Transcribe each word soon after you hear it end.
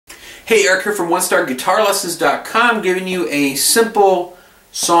Hey, Eric here from OneStarGuitarLessons.com, giving you a simple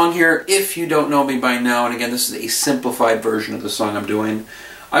song here if you don't know me by now. And again, this is a simplified version of the song I'm doing.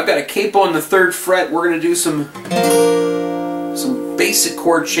 I've got a capo on the 3rd fret. We're going to do some basic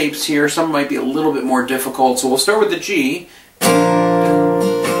chord shapes here. Some might be a little bit more difficult. So we'll start with the G to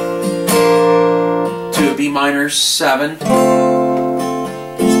a B minor 7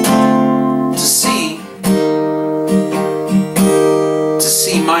 to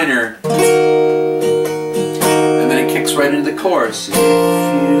C minor, and then it kicks right into the chorus. If you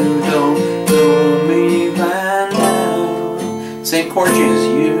don't know me by now, same chord changes.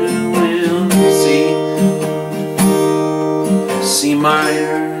 You will see C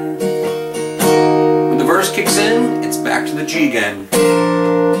minor. When the verse kicks in, it's back to the G again.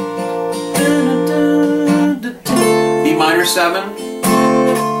 B minor 7,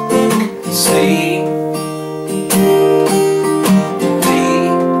 C,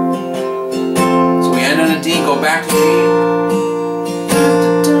 D, go back to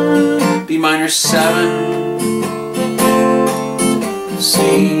G, B minor 7,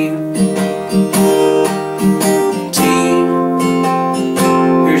 C, D.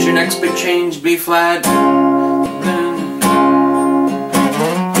 Here's your next big change, B flat,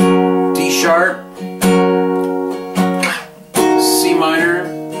 D sharp, C minor,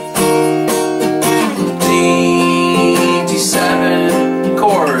 D, D7,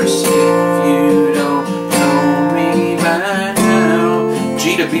 chorus.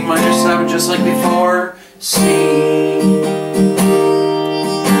 G to B minor 7 just like before, C,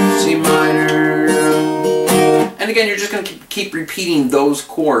 C minor, and again you're just going to keep repeating those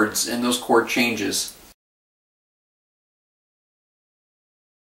chords and those chord changes.